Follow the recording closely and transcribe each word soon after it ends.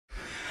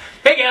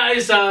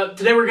guys,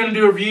 today we're going to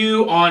do a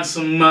review on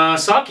some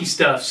sake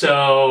stuff.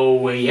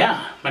 So,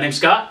 yeah, my name's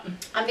Scott.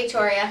 I'm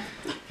Victoria.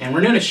 And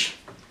we're NoonISH.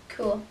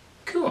 Cool.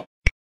 Cool.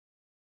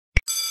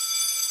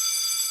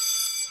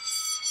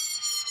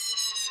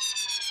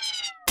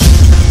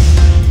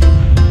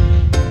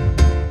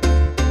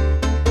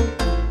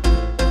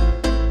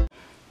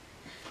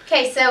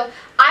 Okay, so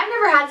I've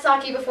never had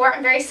sake before.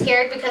 I'm very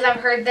scared because I've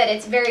heard that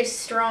it's very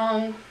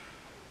strong.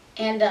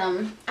 And,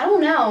 I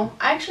don't know.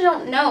 I actually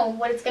don't know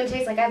what it's going to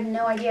taste like. I have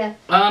no idea.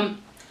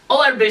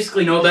 All I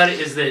basically know about it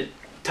is that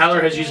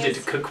Tyler has used it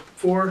to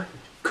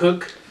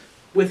cook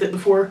with it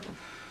before.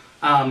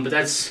 But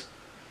that's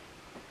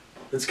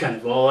kind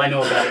of all I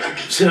know about it.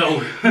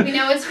 So we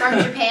know it's from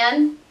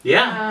Japan.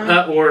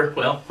 Yeah.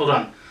 Well, hold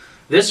on.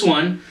 This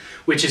one,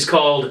 which is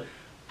called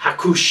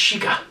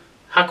Hakushika.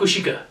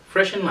 Hakushika.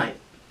 Fresh and light.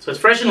 So it's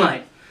fresh and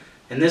light.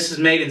 And this is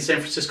made in San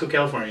Francisco,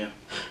 California.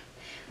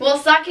 Well,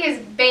 sake is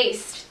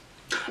based.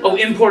 Oh,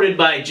 imported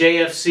by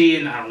JFC,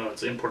 and I don't know,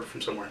 it's imported from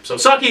somewhere. So,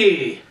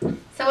 sake!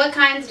 So what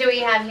kinds do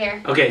we have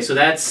here? Okay, so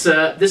that's,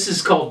 this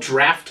is called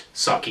draft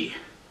sake.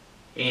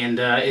 And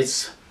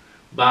it's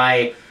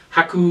by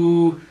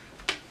Hakutsuru.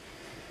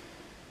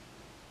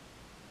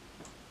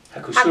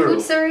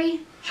 Hakutsuru?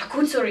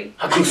 Hakutsuru.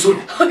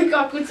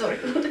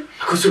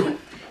 Hakutsuru.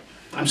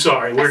 I'm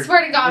sorry. I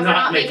swear to God, we're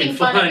not making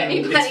fun of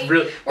anybody.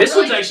 This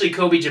one's actually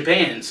Kobe,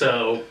 Japan,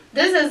 so...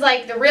 This is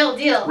like the real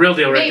deal. Real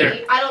deal right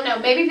there. I don't know.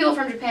 Maybe people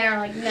from Japan are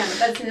like, no,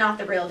 that's not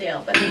the real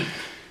deal. But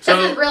so,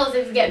 that's as real as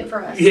it's getting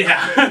from us.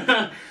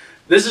 Yeah.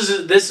 This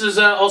is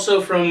also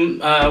from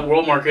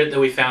World Market that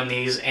we found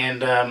these,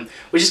 and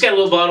we just got a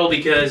little bottle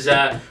because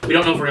we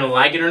don't know if we're gonna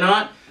like it or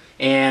not,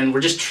 and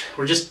we're just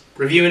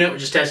reviewing it. We're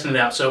just testing it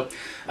out. So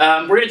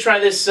we're gonna try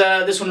this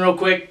one real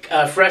quick,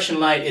 fresh and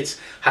light. It's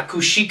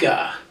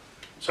Hakushika.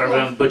 Sorry if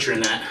I'm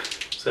butchering that.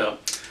 So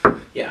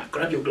yeah,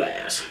 grab your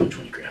glass. Which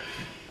one you grab?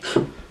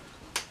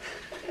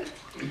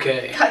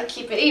 Okay. Gotta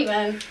keep it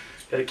even.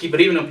 Gotta keep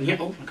it even up in here.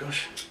 Oh my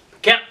gosh. The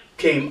cap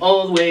came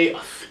all the way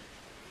off.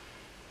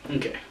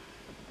 Okay.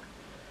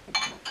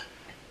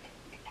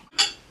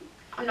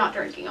 I'm not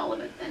drinking all of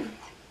it then.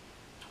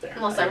 There,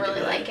 unless I really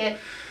like it.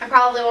 I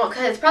probably won't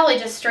because it's probably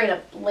just straight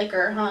up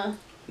liquor, huh?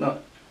 No.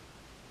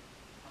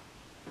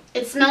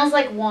 It smells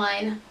like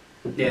wine.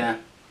 Yeah.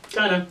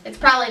 Kinda. It's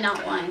probably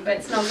not wine, but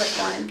it smells like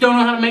wine. Don't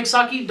know how to make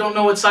sake. Don't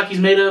know what sake's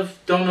made of.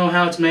 Don't know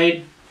how it's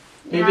made.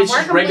 Maybe yeah, it's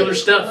just regular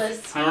stuff.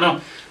 Clueless. I don't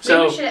know. So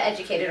maybe we should have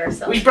educated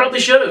ourselves. We probably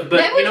should have, but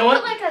maybe you know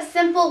what? Maybe we put like a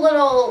simple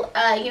little,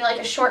 like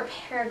a short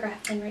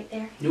paragraph thing right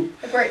there. Nope.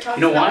 Like where it talks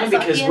you know about why?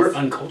 Because we're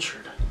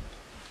uncultured.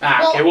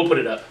 Well, okay, we'll put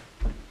it up.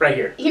 Right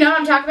here. You know what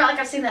I'm talking about? Like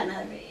I've seen that in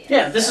other videos.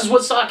 Yeah, this is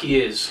what sake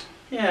is.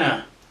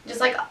 Yeah. Just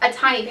like a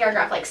tiny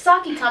paragraph, like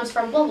sake comes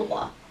from blah blah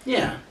blah.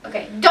 Yeah.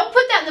 Okay, don't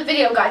put that in the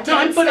video, goddamn.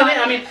 No, I'm putting it in.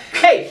 I mean,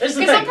 hey, this is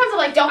the thing. Because sometimes I'm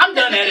like, don't. I'm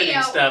done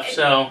editing stuff,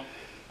 so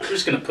I'm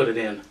just gonna put it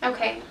in.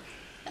 Okay,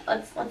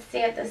 let's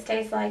see what this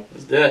tastes like.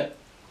 Let's do it.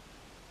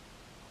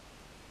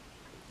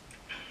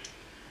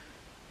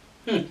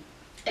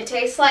 It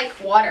tastes like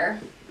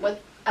water with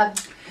a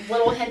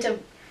little hint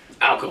of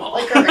alcohol.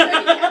 Liquor.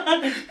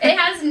 It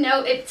has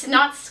no. It's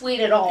not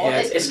sweet at all. Yeah,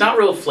 it's not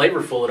real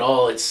flavorful at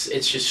all. It's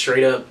just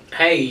straight up.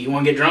 Hey, you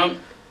want to get drunk?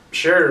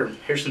 Sure.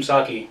 Here's some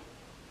sake.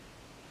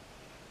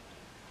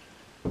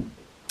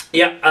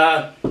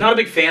 Yeah, not a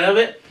big fan of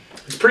it.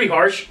 It's pretty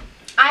harsh.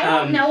 I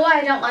don't know why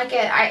I don't like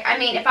it. I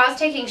mean, if I was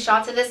taking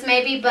shots of this,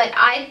 maybe, but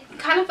I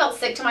kind of felt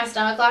sick to my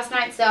stomach last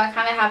night, so I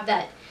kind of have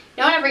that.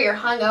 You know, whenever you're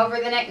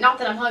hungover the next, not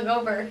that I'm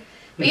hungover,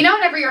 but you know,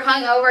 whenever you're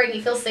hungover and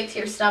you feel sick to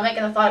your stomach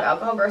and the thought of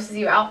alcohol grosses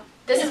you out.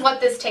 This is what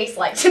this tastes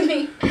like to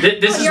me.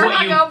 This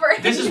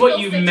is what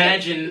you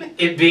imagine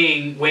it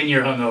being when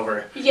you're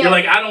hungover. Yeah. You're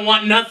like, I don't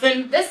want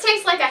nothing. This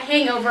tastes like a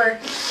hangover,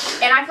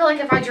 and I feel like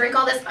if I drink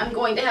all this, I'm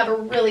going to have a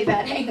really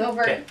bad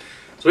hangover. Okay.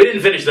 So we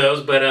didn't finish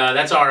those, but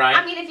that's all right.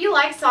 I mean, if you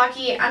like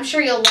sake, I'm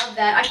sure you'll love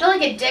that. I feel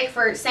like a dick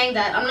for saying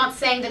that. I'm not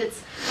saying that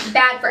it's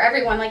bad for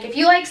everyone. Like, if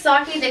you like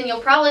sake, then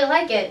you'll probably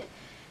like it.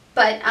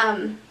 But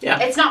yeah,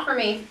 it's not for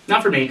me.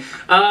 Not for me.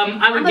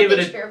 I would give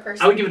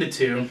it a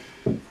 2.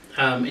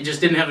 It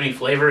just didn't have any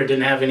flavor. It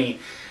didn't have any,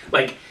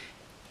 like,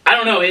 I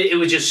don't know. It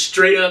was just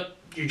straight up,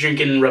 you're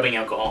drinking rubbing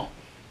alcohol.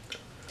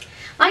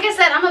 Like I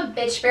said, I'm a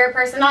bitch spirit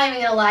person. I'm not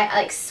even gonna lie.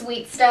 I like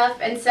sweet stuff,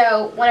 and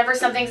so whenever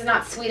something's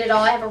not sweet at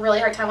all, I have a really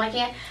hard time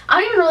liking it. I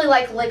don't even really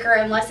like liquor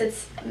unless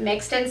it's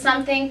mixed in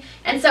something,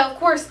 and so of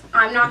course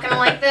I'm not gonna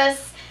like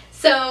this.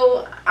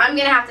 So I'm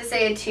gonna have to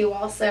say a 2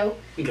 also.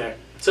 Okay,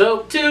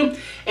 so 2,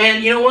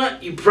 and you know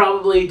what? You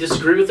probably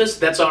disagree with us.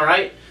 That's all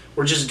right.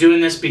 We're just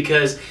doing this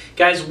because,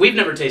 guys, we've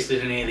never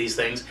tasted any of these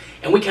things,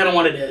 and we kind of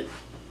wanted to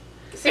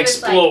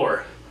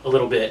explore a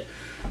little bit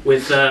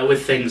with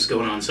things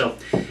going on. So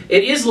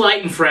it is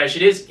light and fresh.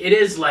 It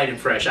is light and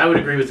fresh. I would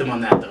agree with them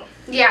on that, though.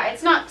 Yeah,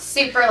 it's not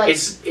super like.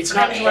 It's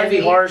not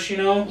heavy, harsh, you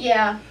know.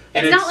 Yeah.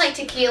 And it's not like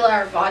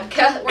tequila or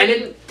vodka. And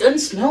it doesn't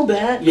smell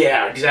bad.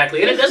 Yeah,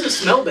 exactly. And it doesn't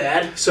smell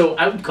bad, so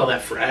I would call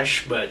that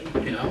fresh, but,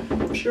 you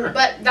know, sure.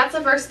 But that's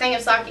the first thing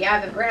of sake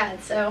I've ever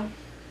had, so.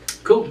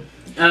 Cool.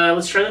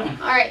 let's try that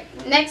one. All right,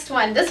 next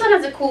one. This one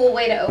has a cool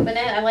way to open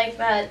it. I like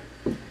that.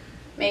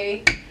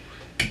 Maybe.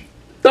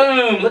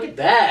 Boom! Look at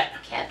that.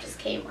 Cap just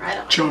came right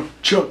on. Chug,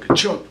 chug,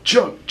 chug,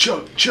 chug,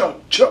 chug,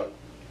 chug, chug.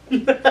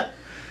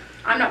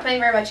 I'm not putting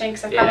very much in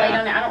because I probably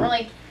don't. I don't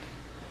really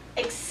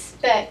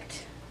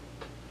expect.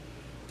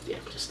 Yeah,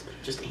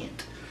 just a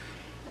hint.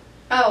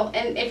 Oh,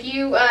 and if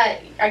you,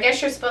 I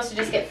guess you're supposed to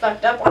just get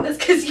fucked up on this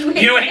because you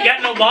ain't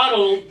got no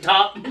bottle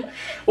top.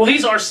 Well,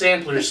 these are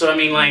samplers, so I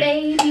mean, like,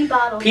 baby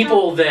bottle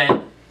people top.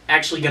 that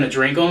actually gonna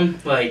drink them,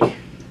 like,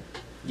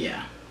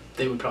 yeah,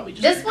 they would probably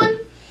just.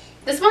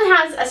 This one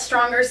has a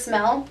stronger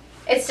smell.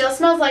 It still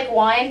smells like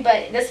wine,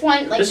 but this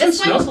one, like this one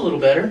smells a little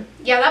better.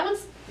 Yeah, that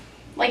one's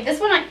like this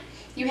one.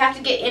 You have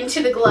to get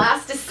into the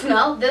glass to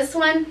smell. This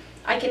one,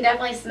 I can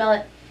definitely smell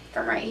it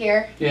from right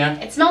here. Yeah.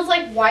 It smells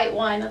like white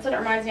wine. That's what it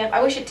reminds me of.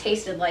 I wish it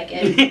tasted like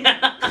it.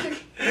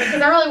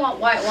 Because I really want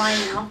white wine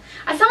now.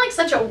 I sound like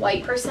such a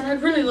white person.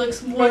 I'd really like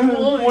some white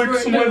wine.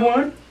 White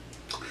wine.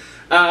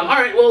 All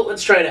right. Well,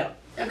 let's try it out.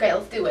 Okay,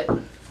 let's do it.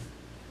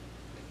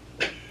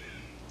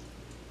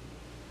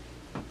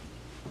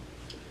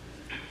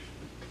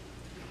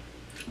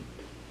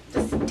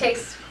 This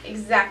tastes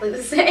exactly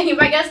the same.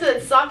 I guess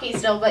it's sake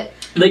still, but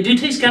they do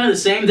taste kind of the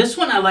same. This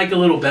one I like a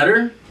little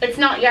better. It's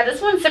not. Yeah,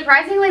 this one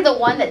surprisingly, the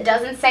one that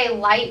doesn't say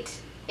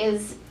light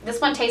is. This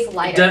one tastes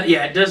lighter.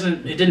 Yeah, it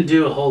doesn't. It didn't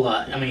do a whole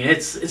lot. I mean,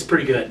 it's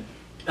pretty good.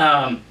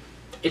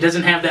 It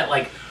doesn't have that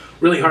like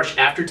really harsh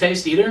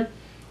aftertaste either.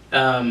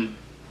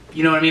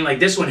 You know what I mean? Like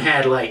this one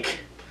had like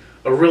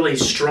a really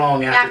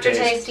strong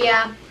aftertaste. Aftertaste,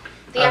 yeah.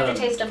 The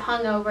aftertaste of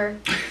hungover.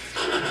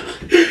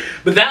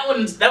 But that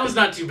one's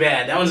not too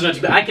bad. That one's not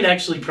too bad. I could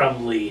actually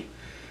probably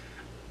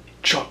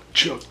chug,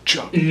 chug,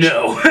 chug.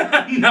 No,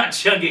 I'm not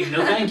chugging.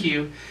 No, thank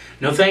you.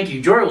 No, thank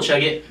you. Jory will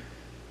chug it.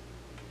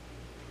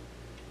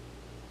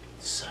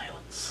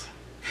 Silence.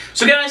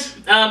 So, guys,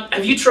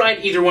 have you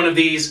tried either one of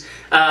these?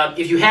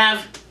 If you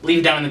have, leave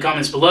it down in the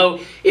comments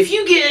below. If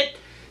you get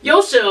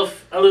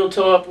yourself a little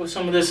toe up with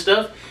some of this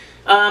stuff,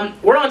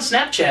 we're on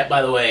Snapchat,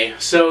 by the way,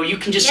 so you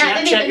can just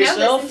Snapchat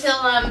yourself.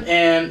 Until,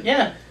 and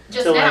yeah,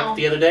 just until now. like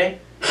the other day.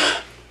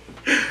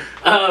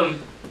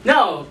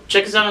 No,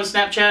 check us out on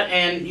Snapchat,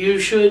 and you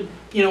should,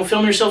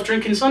 film yourself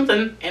drinking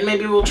something, and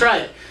maybe we'll try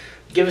it.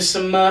 Give us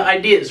some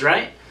ideas,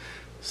 right?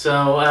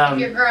 So, if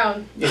you're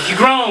grown. If you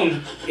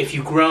grown. If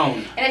you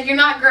grown. And if you're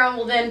not grown,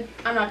 well then,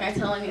 I'm not going to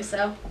tell you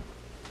so.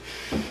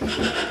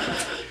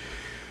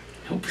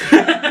 Nope.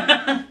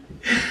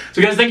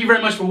 So guys, thank you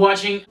very much for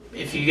watching.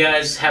 If you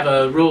guys have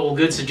a real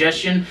good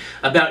suggestion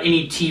about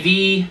any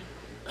TV,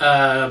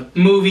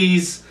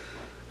 movies,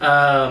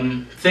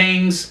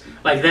 things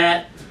like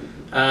that,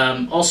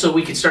 also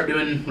we could start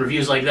doing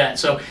reviews like that.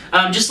 So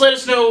just let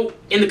us know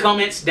in the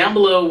comments down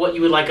below what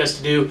you would like us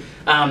to do.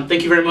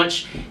 Thank you very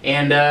much,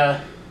 and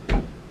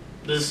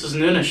this is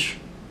NoonISH.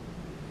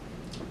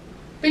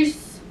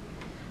 Peace.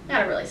 I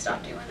gotta really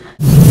stop doing that.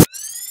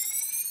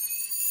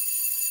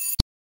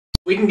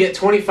 We can get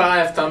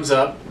 25 thumbs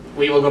up.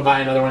 We will go buy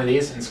another one of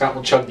these, and Scott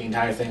will chug the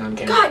entire thing on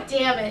camera. God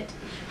damn it.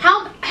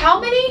 How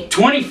many?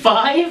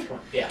 25?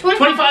 Yeah.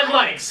 25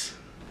 likes.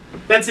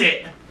 That's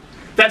it.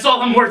 That's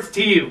all I'm worth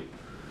to you.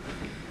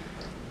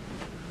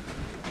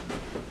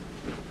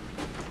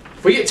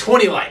 If we get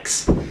 20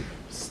 likes.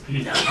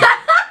 No.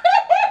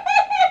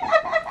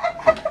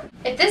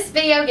 If this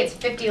video gets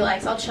 50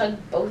 likes, I'll chug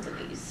both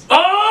of these.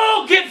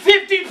 Oh, get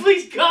 50,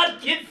 please, God,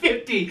 get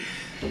 50.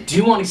 Do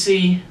you want to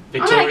see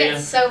Victoria? I'm gonna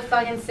get so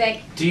fucking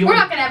sick. We're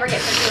not gonna ever get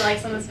 50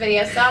 likes on this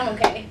video, so I'm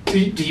okay.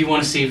 Do you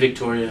want to see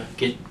Victoria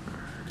get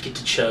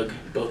to chug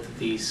both of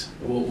these?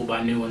 We'll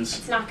buy new ones.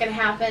 It's not gonna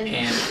happen.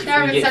 And if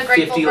Never we been get so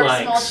grateful 50 for likes,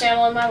 a small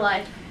channel in my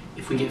life.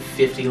 If we get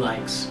 50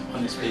 likes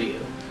on this video,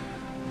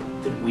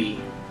 then we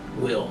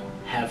will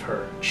have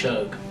her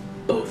chug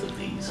both of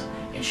these,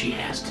 and she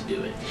has to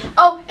do it.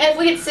 Oh, and if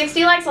we get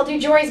 60 likes, I'll do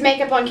Jory's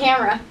makeup on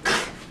camera.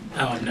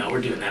 Oh no, we're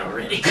doing that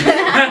already.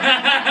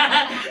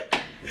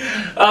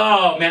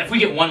 Oh man, if we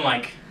get 1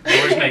 like,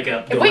 Jory's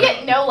makeup. If we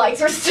get no likes,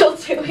 we're still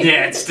doing it.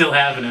 Yeah, it's still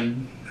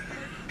happening.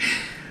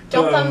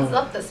 Don't thumbs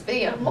up this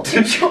video. We'll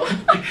do Jory.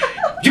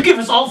 You give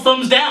us all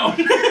thumbs down.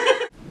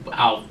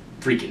 I'll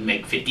freaking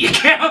make 50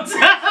 accounts.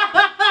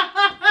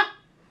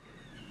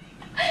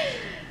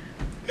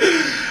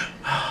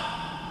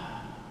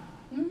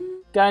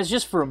 Guys,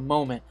 just for a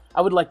moment,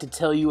 I would like to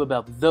tell you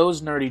about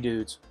those nerdy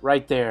dudes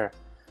right there.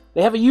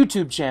 They have a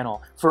YouTube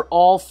channel for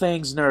all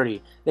things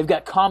nerdy. They've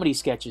got comedy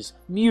sketches,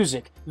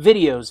 music,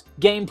 videos,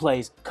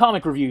 gameplays,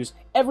 comic reviews,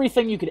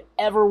 everything you could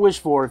ever wish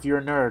for if you're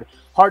a nerd.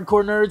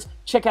 Hardcore nerds,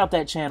 check out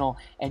that channel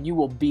and you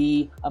will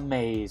be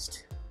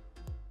amazed.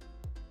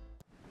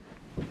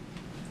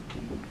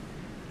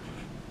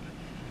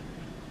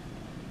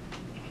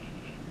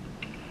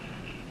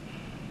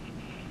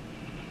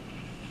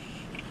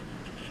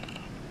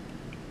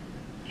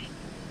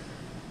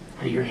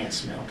 How do your hands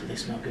smell? Do they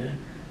smell good?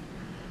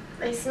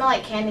 They smell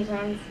like candy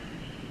canes.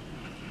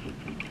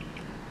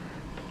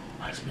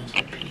 Mine smells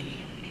like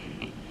pee.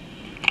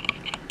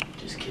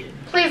 Just kidding.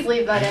 Please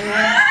leave that in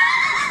there.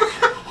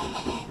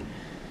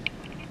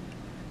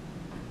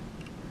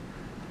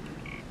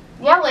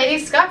 Yeah,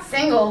 ladies, Scott's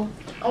single.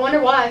 I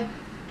wonder why.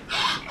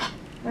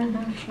 They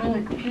don't smell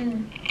like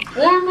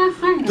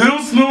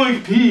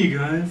pee,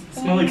 guys.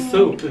 They smell like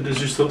soap. Does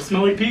your soap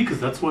smell like pee?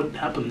 Because that's what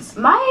happens.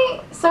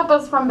 My soap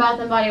is from Bath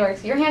and Body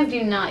Works. Your hands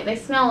do not. They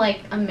smell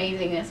like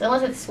amazingness,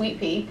 unless it's sweet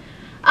pea.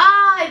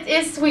 Ah, it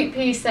is sweet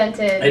pea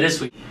scented. It is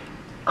sweet.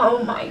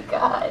 Oh my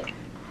god.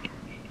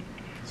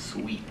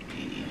 Sweet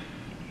pea.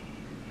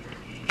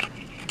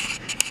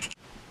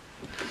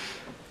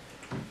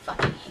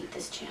 Fucking hate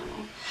this channel.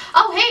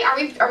 Oh hey,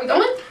 are we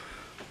going?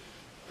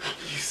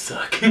 You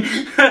suck.